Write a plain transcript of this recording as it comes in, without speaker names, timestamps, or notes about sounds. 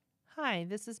Hi,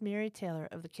 this is Mary Taylor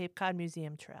of the Cape Cod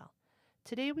Museum Trail.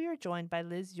 Today we are joined by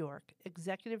Liz York,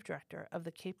 Executive Director of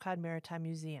the Cape Cod Maritime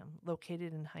Museum,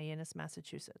 located in Hyannis,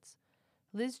 Massachusetts.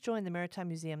 Liz joined the Maritime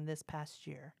Museum this past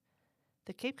year.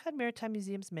 The Cape Cod Maritime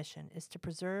Museum's mission is to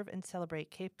preserve and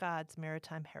celebrate Cape Cod's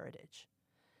maritime heritage.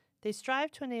 They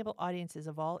strive to enable audiences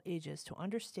of all ages to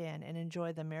understand and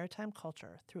enjoy the maritime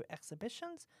culture through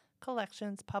exhibitions,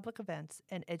 collections, public events,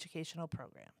 and educational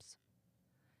programs.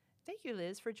 Thank you,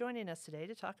 Liz, for joining us today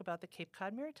to talk about the Cape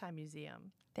Cod Maritime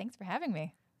Museum. Thanks for having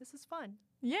me. This is fun.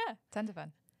 Yeah, tons of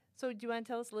fun. So do you want to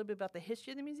tell us a little bit about the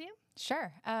history of the museum?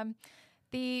 Sure.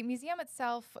 The museum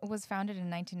itself was founded in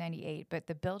 1998, but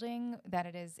the building that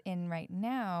it is in right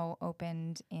now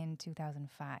opened in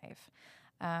 2005.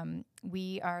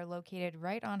 We are located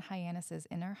right on Hyannis's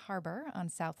Inner Harbor on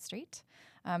South Street.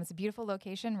 It's a beautiful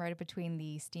location right between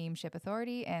the Steamship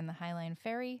Authority and the Highline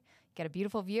Ferry. Get a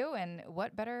beautiful view, and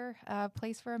what better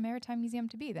place for a maritime museum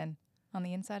to be than on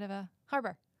the inside of a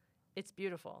harbor? It's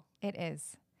beautiful. It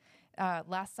is.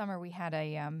 Last summer we had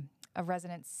a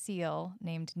resident seal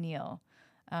named Neil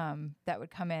that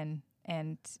would come in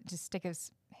and just stick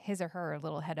his or her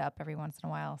little head up every once in a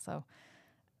while. So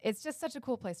it's just such a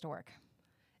cool place to work.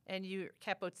 And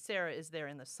Catboat Sarah is there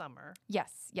in the summer.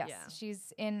 Yes. Yeah.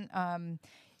 She's in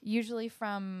usually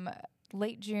from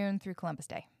late June through Columbus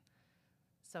Day.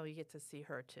 So you get to see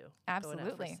her too.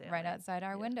 Absolutely. Right outside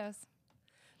our windows.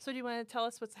 So do you want to tell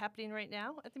us what's happening right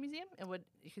now at the museum?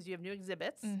 Because you have new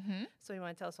exhibits. Mm-hmm. So you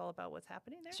want to tell us all about what's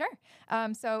happening there?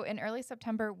 Sure. So in early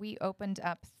September, we opened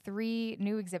up 3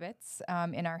 new exhibits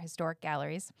in our historic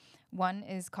galleries. One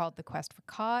is called The Quest for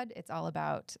Cod. It's all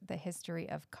about the history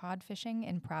of cod fishing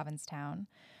in Provincetown.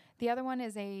 The other one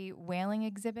is a whaling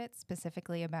exhibit,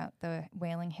 specifically about the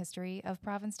whaling history of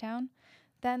Provincetown.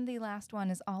 Then the last one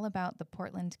is all about the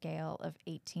Portland Gale of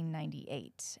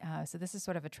 1898. So this is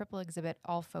sort of a triple exhibit,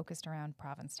 all focused around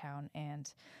Provincetown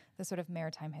and the sort of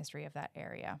maritime history of that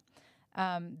area.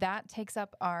 That takes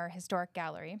up our historic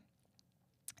gallery.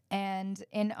 And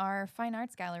in our fine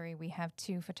arts gallery, we have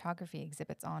 2 photography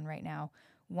exhibits on right now.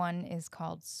 One is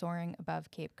called Soaring Above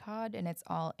Cape Cod, and it's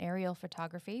all aerial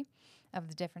photography of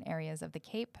the different areas of the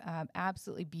Cape.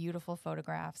 Absolutely beautiful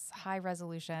photographs, high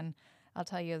resolution. I'll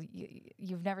tell you,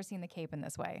 you've never seen the Cape in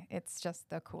this way. It's just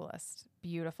the coolest,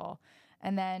 beautiful.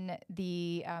 And then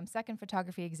the second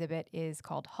photography exhibit is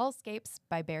called Hullscapes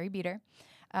by Barry Beater.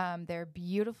 They're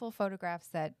beautiful photographs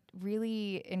that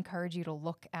really encourage you to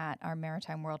look at our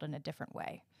maritime world in a different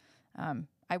way.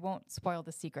 I won't spoil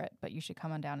the secret, but you should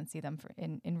come on down and see them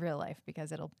in real life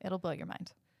because it'll blow your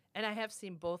mind. And I have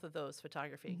seen both of those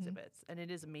photography exhibits, and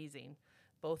it is amazing,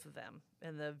 both of them,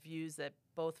 and the views that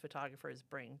both photographers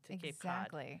bring to Cape Cod.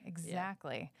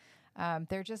 Exactly. Yeah.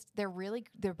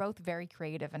 They're both very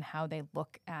creative in how they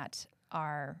look at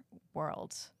our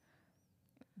world.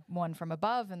 One from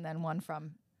above and then one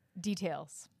from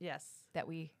details. Yes. That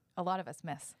a lot of us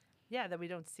miss. Yeah, that we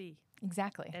don't see.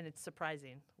 Exactly. And it's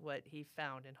surprising what he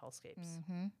found in Hullscapes.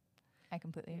 Mm-hmm. I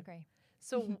completely agree.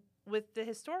 So with the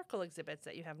historical exhibits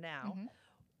that you have now,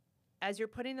 as you're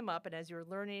putting them up and as you're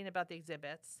learning about the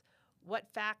exhibits, what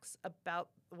facts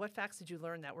did you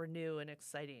learn that were new and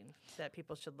exciting that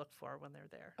people should look for when they're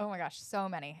there? Oh my gosh, so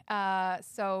many.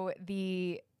 So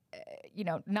the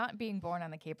not being born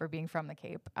on the Cape or being from the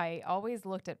Cape, I always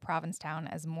looked at Provincetown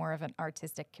as more of an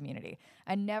artistic community.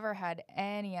 I never had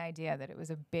any idea that it was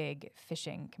a big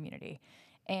fishing community.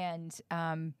 And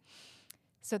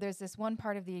so there's this one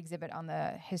part of the exhibit on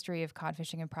the history of cod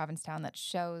fishing in Provincetown that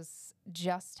shows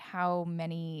just how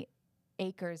many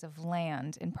acres of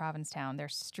land in Provincetown, their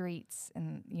streets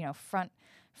and front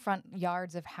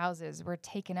yards of houses were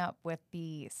taken up with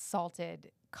the salted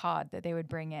cod that they would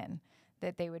bring in.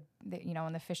 That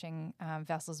when the fishing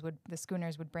the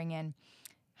schooners would bring in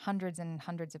hundreds and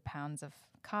hundreds of pounds of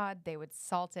cod. They would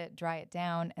salt it, dry it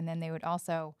down, and then they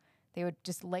would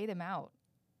just lay them out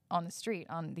on the street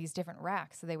on these different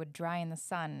racks. So they would dry in the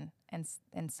sun and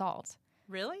salt.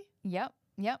 Really? Yep.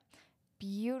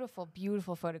 Beautiful,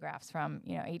 beautiful photographs from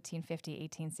 1850,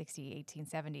 1860,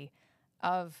 1870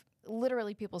 of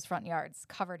literally people's front yards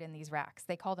covered in these racks.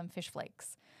 They call them fish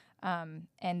flakes, and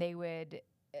they would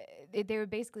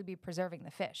basically be preserving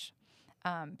the fish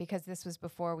because this was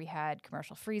before we had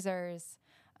commercial freezers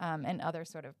and other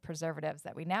sort of preservatives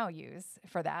that we now use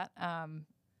for that.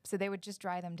 So they would just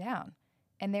dry them down.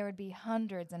 And there would be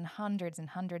hundreds and hundreds and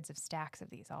hundreds of stacks of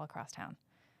these all across town.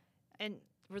 And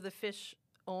were the fish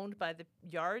owned by the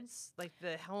yards, like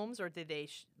the homes, or did they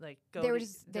go They were to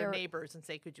just- their they were- neighbors and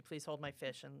say, "Could you please hold my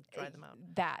fish and dry them out?"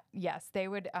 That, yes, they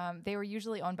would. They were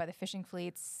usually owned by the fishing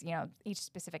fleets. Each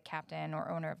specific captain or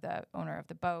owner of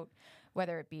the boat,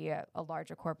 whether it be a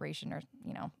larger corporation or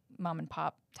mom and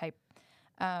pop type.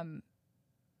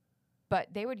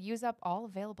 But they would use up all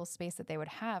available space that they would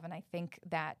have, and I think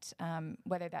that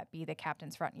whether that be the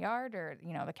captain's front yard or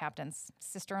the captain's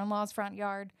sister-in-law's front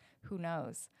yard, who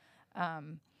knows?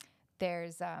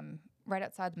 There's right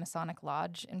outside the Masonic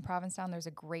Lodge in Provincetown, there's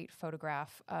a great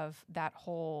photograph of that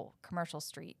whole commercial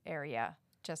street area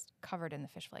just covered in the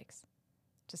fish flakes,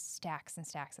 just stacks and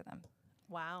stacks of them.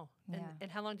 Wow. Yeah.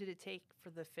 And how long did it take for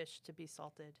the fish to be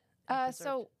salted? And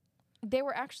So they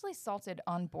were actually salted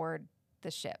on board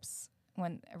the ships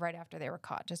right after they were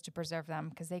caught, just to preserve them,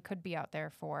 because they could be out there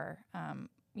for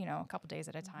a couple days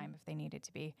at a time if they needed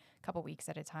to be, a couple weeks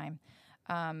at a time.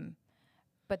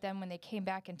 But then when they came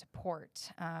back into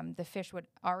port, the fish would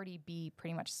already be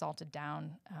pretty much salted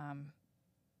down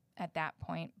at that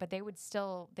point. But they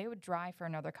would dry for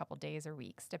another couple days or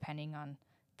weeks, depending on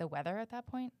the weather at that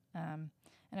point. And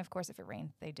of course, if it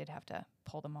rained, they did have to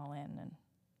pull them all in and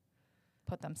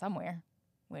put them somewhere,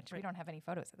 which we don't have any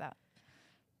photos of that.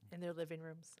 in their living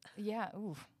rooms. Yeah.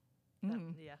 Ooh.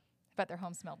 Yeah. Bet their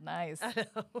home smelled nice. I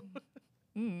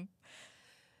know.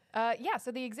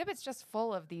 So the exhibit's just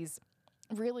full of these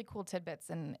really cool tidbits,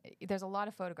 and there's a lot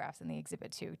of photographs in the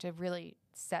exhibit too to really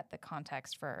set the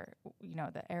context for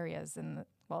the areas and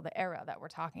the era that we're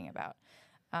talking about.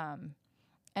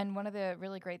 And one of the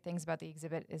really great things about the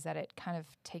exhibit is that it kind of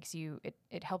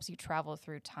it helps you travel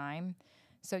through time.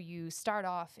 So you start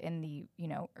off in the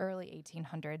early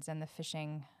 1800s and the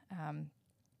fishing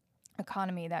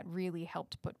economy that really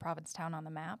helped put Provincetown on the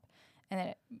map. And then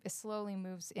it slowly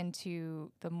moves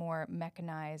into the more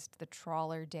mechanized, the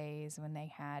trawler days when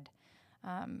they had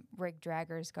rig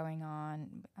draggers going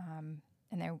on,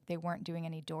 and they weren't doing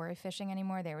any dory fishing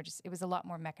anymore. It was a lot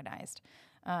more mechanized.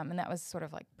 And that was sort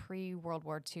of like pre-World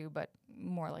War II, but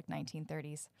more like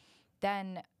 1930s.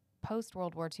 Then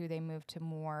post-World War II, they moved to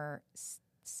more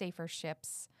safer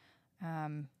ships,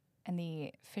 and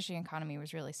the fishing economy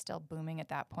was really still booming at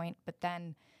that point. But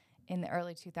then in the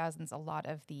early 2000s, a lot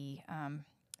of the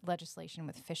legislation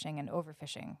with fishing and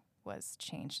overfishing was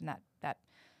changed, and that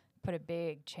put a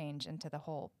big change into the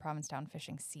whole Provincetown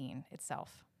fishing scene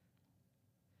itself.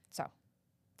 So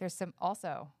there's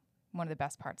one of the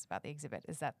best parts about the exhibit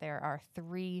is that there are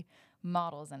 3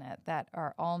 models in it that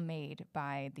are all made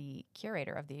by the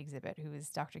curator of the exhibit, who is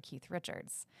Dr. Keith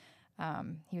Richards.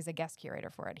 He was a guest curator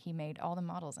for it. He made all the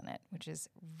models in it, which is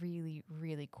really,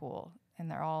 really cool. And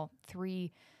they're all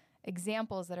 3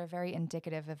 examples that are very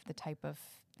indicative of the type of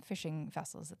fishing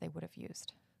vessels that they would have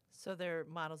used. So they're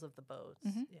models of the boats.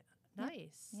 Mm-hmm. Yeah.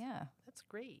 Nice. Yeah. That's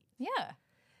great. Yeah.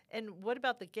 And what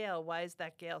about the Gale? Why is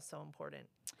that Gale so important?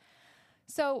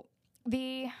 So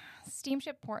the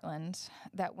steamship Portland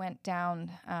that went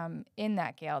down in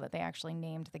that gale that they actually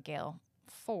named the Gale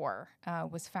for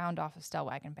was found off of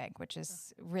Stellwagen Bank, which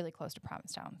is really close to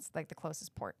Provincetown. It's like the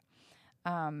closest port.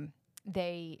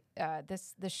 This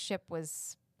ship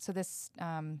was... So this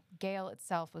gale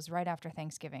itself was right after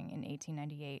Thanksgiving in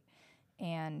 1898,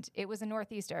 and it was a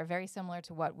northeaster, very similar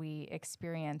to what we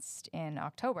experienced in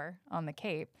October on the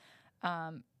Cape,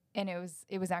 and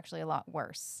it was actually a lot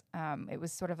worse. It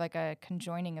was sort of like a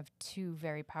conjoining of 2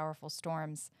 very powerful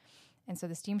storms, and so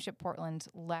the steamship Portland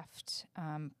left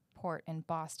port in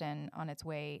Boston on its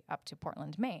way up to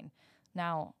Portland, Maine.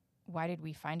 Now, why did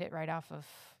we find it right off of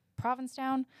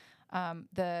Provincetown?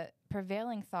 The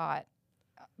prevailing thought.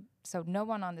 So no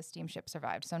one on the steamship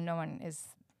survived. So no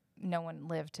one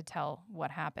lived to tell what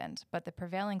happened. But the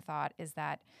prevailing thought is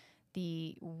that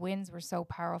the winds were so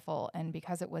powerful, and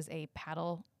because it was a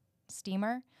paddle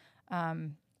steamer,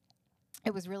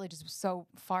 it was really just so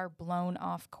far blown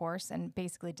off course and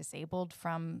basically disabled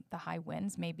from the high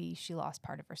winds. Maybe she lost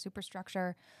part of her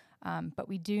superstructure. But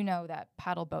we do know that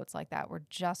paddle boats like that were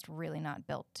just really not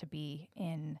built to be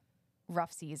in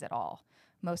rough seas at all.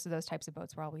 Most of those types of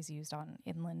boats were always used on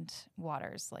inland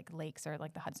waters, like lakes or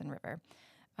like the Hudson River.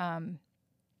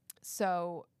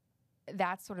 So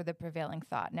that's sort of the prevailing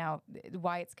thought. Now,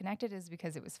 why it's connected is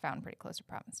because it was found pretty close to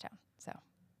Provincetown. So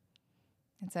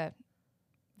it's a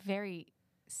very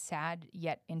sad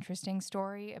yet interesting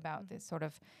story about this sort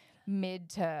of mid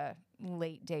to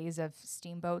late days of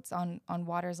steamboats on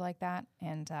waters like that.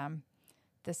 And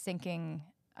the sinking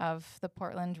of the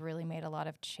Portland really made a lot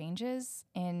of changes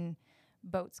in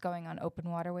boats going on open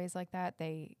waterways like that.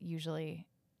 They usually,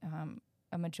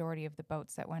 a majority of the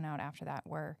boats that went out after that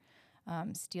were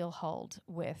steel-hulled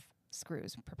with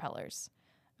screws propellers.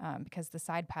 because the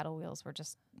side paddle wheels were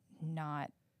just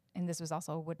not, and this was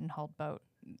also a wooden hulled boat,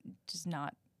 just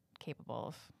not capable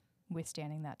of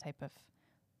withstanding that type of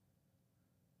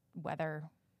weather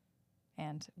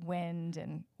and wind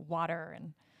and water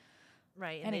and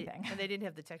Right. anything. And they didn't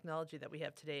have the technology that we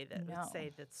have today that No. would say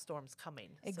that storm's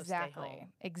coming. So stay Exactly.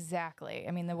 home. Exactly.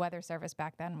 I mean, the weather service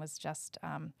back then was just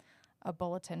a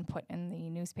bulletin put in the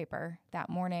newspaper that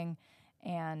morning,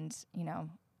 and, you know,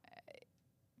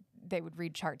 they would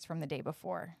read charts from the day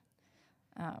before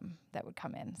that would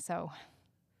come in. So,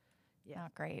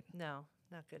 not great. No,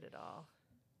 not good at all.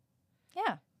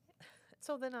 Yeah.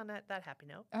 So then on that happy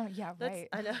note, Oh, yeah, right.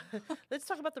 I know. Let's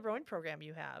talk about the rowing program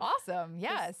you have. Awesome.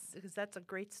 Yes. Because that's a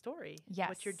great story. Yes.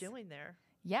 What you're doing there.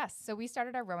 Yes. So we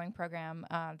started our rowing program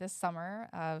this summer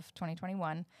of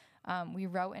 2021. We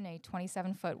row in a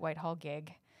 27-foot Whitehall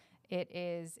gig. It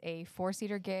is a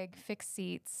 4-seater gig, fixed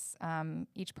seats.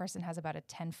 Each person has about a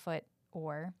 10-foot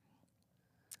oar.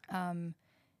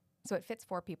 So it fits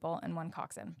 4 people and 1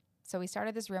 coxswain. So we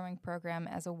started this rowing program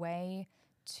as a way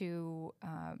to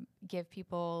give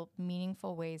people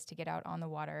meaningful ways to get out on the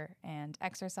water and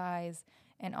exercise,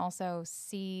 and also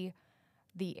see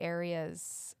the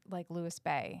areas like Lewis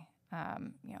Bay,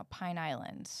 Pine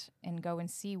Island, and go and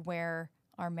see where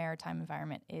our maritime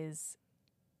environment is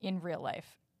in real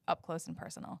life, up close and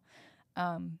personal.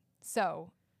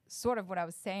 So sort of what I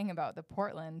was saying about the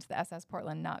SS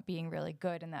Portland not being really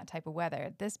good in that type of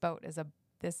weather, this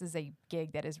is a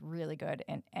gig that is really good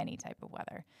in any type of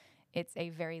weather. It's a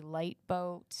very light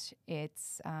boat.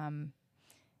 It's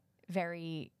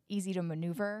very easy to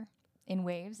maneuver in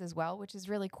waves as well, which is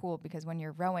really cool because when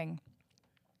you're rowing,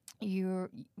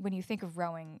 when you think of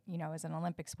rowing, as an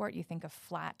Olympic sport, you think of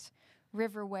flat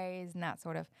riverways and that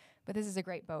sort of. But this is a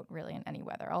great boat, really, in any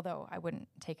weather. Although I wouldn't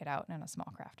take it out in a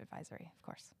small craft advisory, of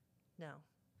course. No.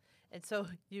 And so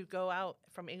you go out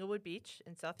from Inglewood Beach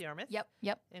in South Yarmouth.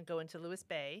 Yep. And go into Lewis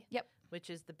Bay. Yep. Which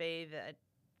is the bay that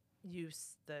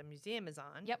the museum is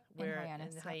on. Yep. Where in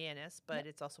Hyannis. In Hyannis, but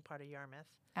it's also part of Yarmouth.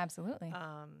 Absolutely.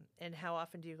 And how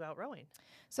often do you go out rowing?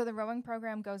 So the rowing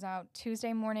program goes out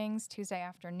Tuesday mornings, Tuesday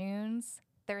afternoons,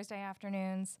 Thursday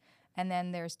afternoons, and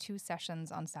then there's 2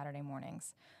 sessions on Saturday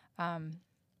mornings.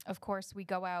 Of course, we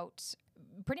go out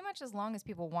pretty much as long as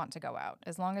people want to go out.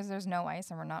 As long as there's no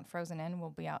ice and we're not frozen in, we'll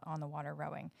be out on the water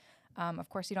rowing. Of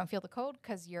course, you don't feel the cold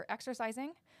because you're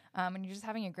exercising and you're just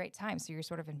having a great time. So you're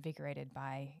sort of invigorated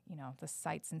by, the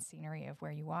sights and scenery of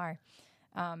where you are.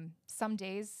 Some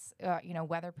days,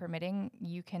 weather permitting,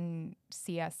 you can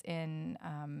see us in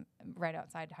right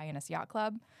outside Hyannis Yacht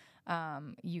Club.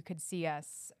 You could see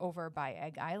us over by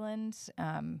Egg Island.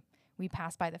 We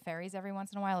pass by the ferries every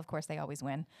once in a while. Of course, they always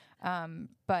win.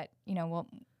 But,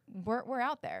 we're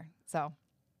out there. So.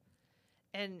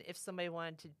 And if somebody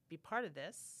wanted to be part of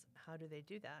this, how do they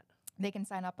do that? They can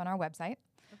sign up on our website.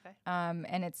 Okay.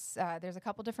 And it's there's a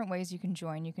couple different ways you can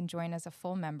join. You can join as a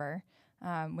full member,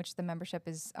 which the membership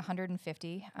is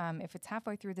 $150. If it's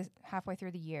halfway through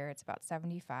the year, it's about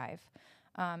 $75.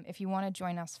 If you want to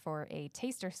join us for a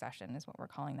taster session, is what we're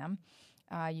calling them,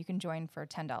 you can join for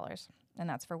 $10, and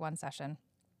that's for 1 session.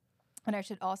 And I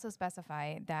should also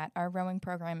specify that our rowing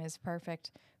program is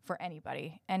perfect for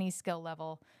anybody, any skill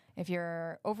level. If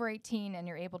you're over 18 and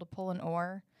you're able to pull an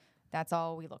oar, that's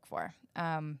all we look for.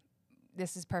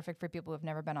 This is perfect for people who have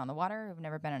never been on the water, who've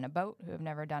never been in a boat, who have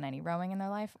never done any rowing in their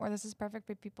life, or this is perfect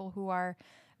for people who are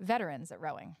veterans at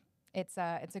rowing. It's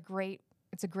a great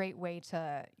way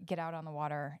to get out on the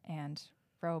water and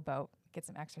row a boat, get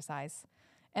some exercise,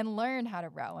 and learn how to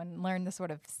row and learn the sort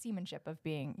of seamanship of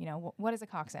being, what is a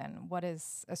coxswain? What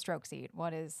is a stroke seat?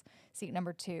 What is seat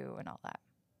number 2 and all that?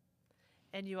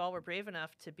 And you all were brave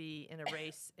enough to be in a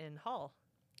race in Hull.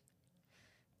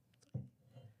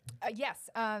 Yes.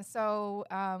 So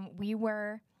we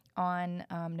were on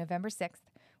November 6th.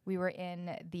 We were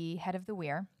in the Head of the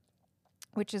Weir,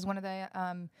 which is one of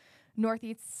the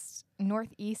Northeast's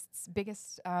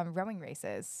biggest rowing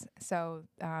races. So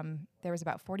there was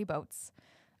about 40 boats,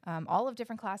 all of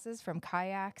different classes, from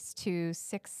kayaks to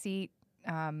 6-seat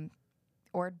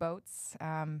oared boats.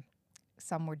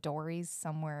 Some were dories,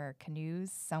 some were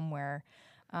canoes, some were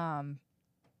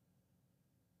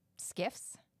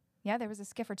skiffs. Yeah, there was a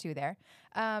skiff or 2 there.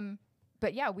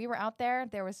 But yeah, we were out there.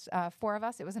 There was 4 of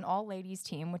us. It was an all-ladies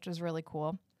team, which was really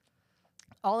cool.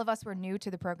 All of us were new to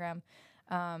the program.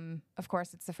 Of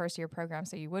course, it's the first-year program,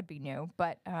 so you would be new.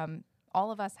 But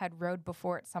all of us had rowed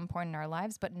before at some point in our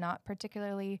lives, but not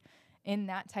particularly in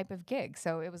that type of gig.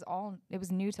 So it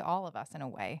was new to all of us in a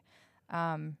way.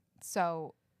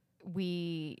 So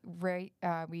we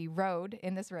rowed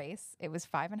in this race. It was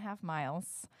 5.5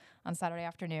 miles on Saturday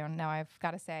afternoon. Now, I've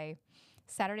got to say,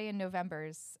 Saturday in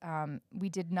November's, we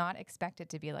did not expect it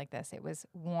to be like this. It was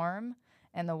warm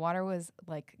and the water was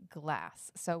like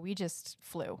glass. So we just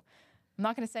flew. I'm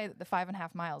not going to say that the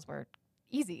 5.5 miles were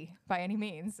easy by any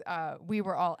means. We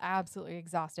were all absolutely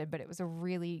exhausted, but it was a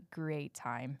really great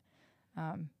time.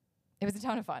 It was a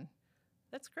ton of fun.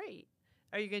 That's great.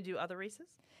 Are you going to do other races?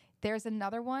 There's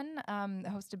another one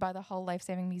hosted by the Hull Life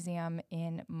Saving Museum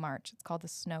in March. It's called the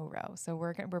Snow Row. So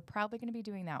we're probably going to be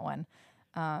doing that one.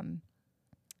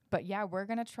 But yeah, we're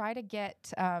going to try to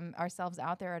get ourselves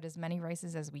out there at as many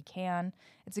races as we can.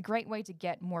 It's a great way to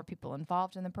get more people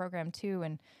involved in the program too,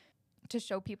 and to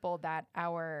show people that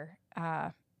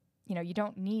you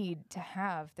don't need to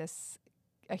have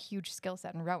a huge skill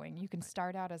set in rowing. You can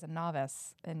start out as a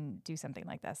novice and do something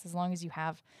like this. As long as you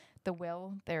have the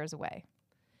will, there's a way.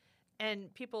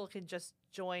 And people can just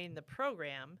join the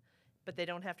program, but they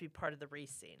don't have to be part of the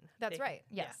racing. That's right.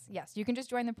 Yes. You can just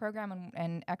join the program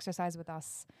and exercise with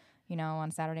us,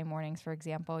 on Saturday mornings, for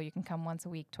example. You can come once a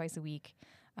week, twice a week.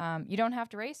 You don't have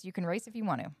to race. You can race if you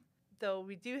want to. Though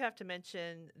we do have to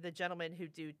mention the gentlemen who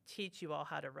do teach you all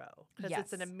how to row, because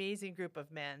it's an amazing group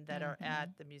of men that are at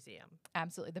the museum.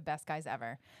 Absolutely. The best guys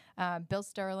ever. Bill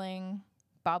Sterling,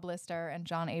 Bob Lister, and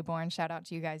John Aborn. Shout out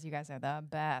to you guys. You guys are the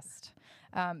best.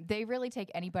 They really take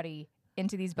anybody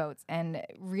into these boats and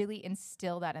really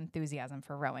instill that enthusiasm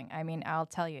for rowing. I mean, I'll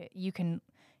tell you, you can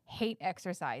hate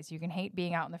exercise. You can hate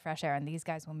being out in the fresh air, and these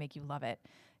guys will make you love it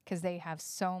because they have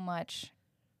so much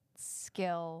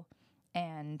skill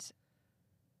and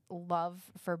love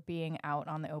for being out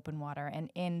on the open water and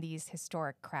in these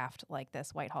historic craft like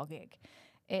this Whitehall gig.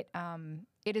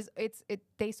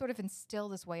 They sort of instill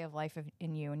this way of life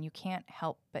in you, and you can't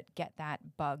help but get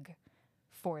that bug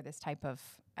for this type of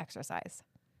exercise.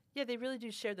 Yeah, they really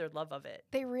do share their love of it.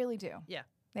 They really do. Yeah.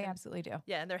 They absolutely do.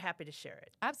 Yeah, and they're happy to share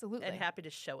it. Absolutely. And happy to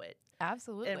show it.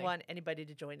 Absolutely. And want anybody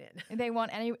to join in. They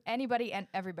want anybody and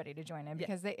everybody to join in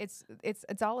because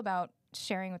it's all about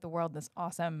sharing with the world this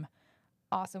awesome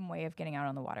way of getting out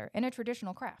on the water in a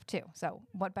traditional craft too. So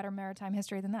what better maritime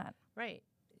history than that? Right.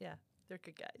 Yeah. They're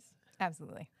good guys.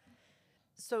 Absolutely.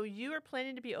 So you are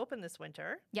planning to be open this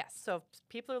winter. Yes. So if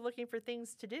people are looking for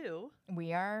things to do,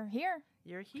 we are here.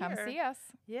 You're here. Come see us.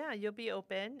 Yeah, you'll be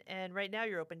open. And right now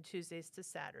you're open Tuesdays to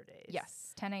Saturdays.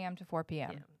 Yes, 10 a.m. to 4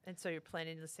 p.m. Yeah. And so you're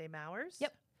planning the same hours?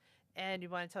 Yep. And you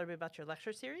want to tell everybody about your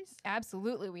lecture series?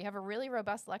 Absolutely. We have a really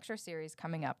robust lecture series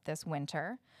coming up this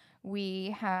winter.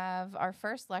 We have our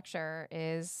first lecture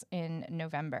is in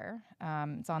November.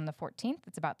 It's on the 14th.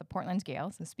 It's about the Portland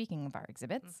Gale. So speaking of our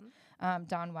exhibits,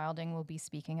 Don Wilding will be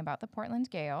speaking about the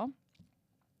Portland Gale.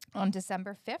 On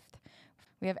December 5th,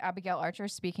 we have Abigail Archer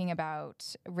speaking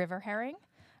about river herring,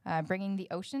 bringing the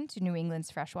ocean to New England's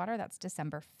freshwater. That's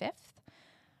December 5th.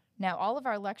 Now, all of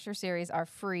our lecture series are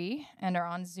free and are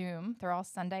on Zoom. They're all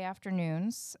Sunday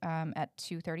afternoons at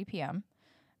 2:30 p.m.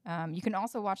 You can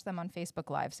also watch them on Facebook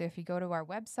Live. So if you go to our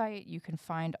website, you can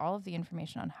find all of the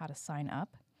information on how to sign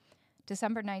up.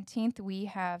 December 19th, we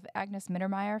have Agnes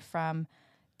Mittermeier from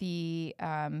the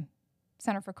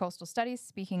Center for Coastal Studies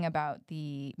speaking about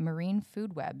the marine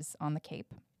food webs on the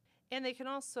Cape. And they can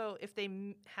also, if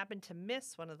they happen to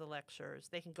miss one of the lectures,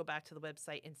 they can go back to the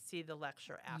website and see the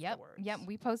lecture afterwards. Yep.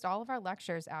 We post all of our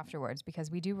lectures afterwards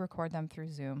because we do record them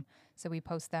through Zoom. So we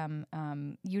post them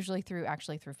usually through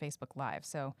Facebook Live.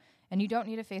 So, and you don't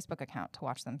need a Facebook account to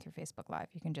watch them through Facebook Live.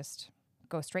 You can just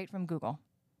go straight from Google.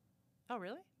 Oh,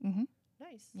 really? Mm-hmm.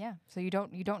 Nice. Yeah. So you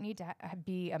don't need to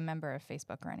be a member of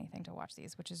Facebook or anything to watch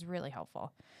these, which is really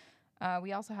helpful.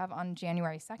 We also have on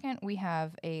January 2nd, we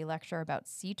have a lecture about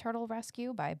sea turtle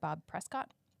rescue by Bob Prescott.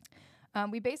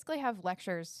 We basically have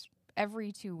lectures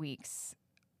every 2 weeks.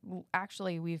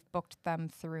 Actually, we've booked them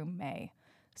through May.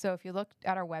 So if you look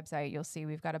at our website, you'll see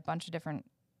we've got a bunch of different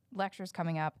lectures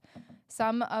coming up.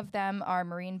 Some of them are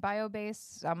marine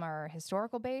bio-based, some are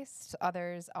historical-based,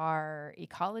 others are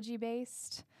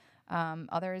ecology-based,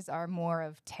 others are more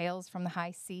of tales from the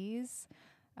high seas.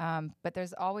 But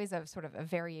there's always a sort of a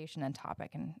variation in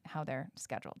topic and how they're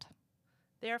scheduled.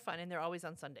 They are fun, and they're always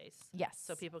on Sundays. Yes.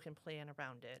 So people can plan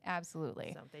around it.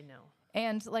 Absolutely. So they know.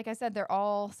 And like I said, they're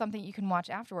all something you can watch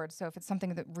afterwards. So if it's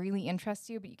something that really interests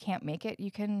you, but you can't make it,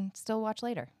 you can still watch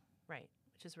later. Right,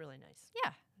 which is really nice.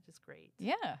 Yeah. Which is great.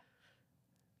 Yeah.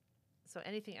 So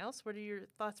anything else? What are your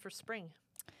thoughts for spring?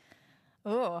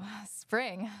 Oh,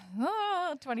 spring.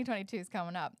 2022 is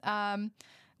coming up.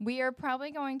 We are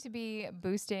probably going to be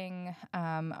boosting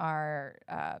our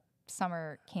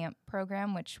summer camp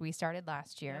program, which we started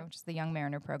last year, which is the Young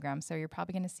Mariner program. So you're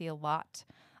probably going to see a lot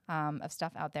of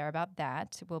stuff out there about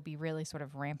that. We'll be really sort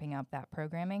of ramping up that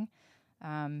programming.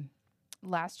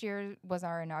 Last year was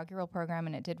our inaugural program,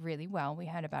 and it did really well. We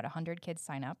had about 100 kids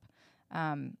sign up.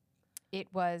 It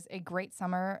was a great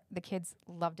summer. The kids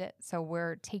loved it. So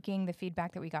we're taking the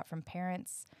feedback that we got from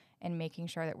parents and making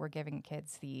sure that we're giving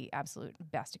kids the absolute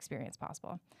best experience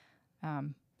possible.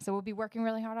 So we'll be working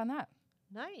really hard on that.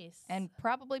 Nice. And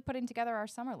probably putting together our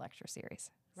summer lecture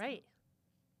series. Right.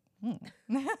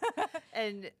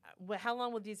 And how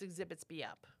long will these exhibits be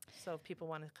up? So if people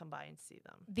want to come by and see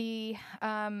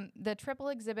them. The triple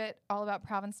exhibit, all about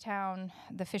Provincetown,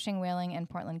 the fishing, whaling, and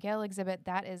Portland Gale exhibit,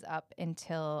 that is up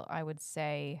until, I would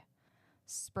say,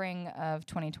 spring of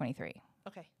 2023.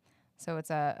 Okay. So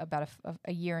it's about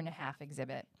a year and a half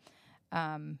exhibit.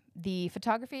 The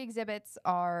photography exhibits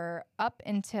are up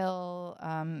until,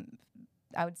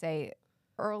 I would say,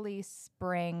 early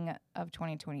spring of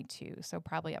 2022. So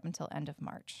probably up until end of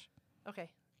March. Okay.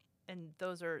 And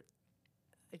those are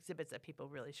exhibits that people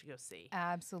really should go see.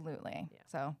 Absolutely. Yeah.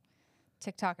 So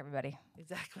TikTok, everybody.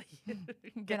 Exactly.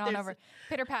 Get on over.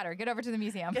 Pitter patter. Get over to the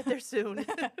museum. Get there soon.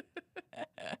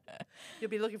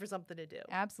 You'll be looking for something to do.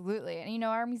 Absolutely. And, you know,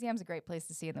 our museum's a great place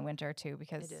to see in the winter, too,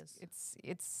 because It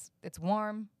is. it's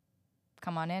warm.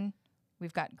 Come on in.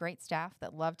 We've got great staff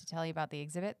that love to tell you about the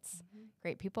exhibits. Mm-hmm.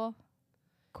 Great people.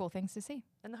 Cool things to see.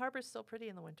 And the harbor's still pretty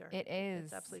in the winter. It is.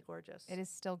 It's absolutely gorgeous. It is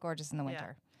still gorgeous in the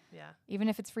winter. Yeah. Even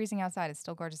if it's freezing outside, it's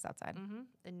still gorgeous outside. Mm-hmm.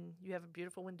 And you have a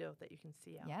beautiful window that you can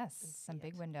see out. Yes, some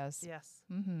big windows. Yes.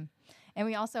 Mm-hmm. And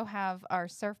we also have our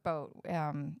surf boat. It's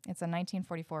a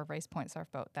 1944 Race Point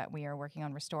surf boat that we are working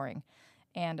on restoring.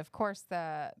 And, of course,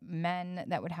 the men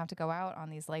that would have to go out on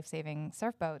these life-saving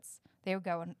surf boats, they would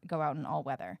go out in all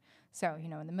weather. So, you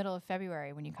know, in the middle of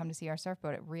February, when you come to see our surf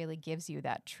boat, it really gives you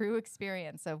that true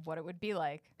experience of what it would be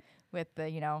like with the,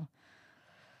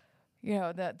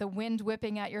 the wind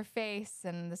whipping at your face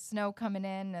and the snow coming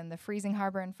in and the freezing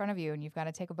harbor in front of you. And you've got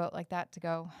to take a boat like that to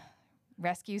go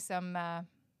rescue some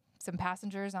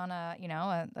passengers on a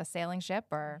sailing ship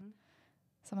or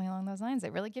something along those lines.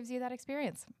 It really gives you that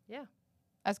experience. Yeah.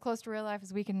 As close to real life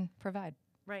as we can provide.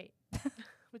 Right.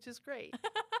 Which is great.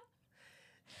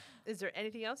 Is there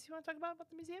anything else you want to talk about the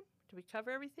museum? Did we cover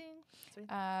everything?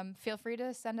 Feel free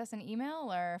to send us an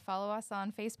email or follow us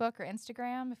on Facebook or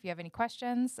Instagram if you have any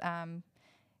questions.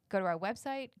 Go to our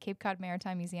website,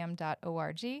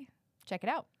 capecodmaritimemuseum.org. Check it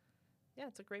out. Yeah,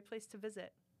 it's a great place to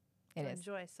visit. It is.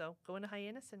 Enjoy. So go into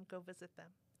Hyannis and go visit them.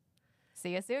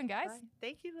 See you soon, guys. Bye.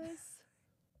 Thank you, Liz.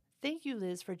 Thank you,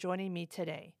 Liz, for joining me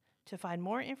today. To find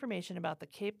more information about the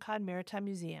Cape Cod Maritime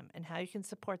Museum and how you can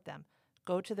support them,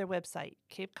 go to their website,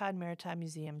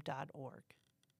 capecodmaritimemuseum.org.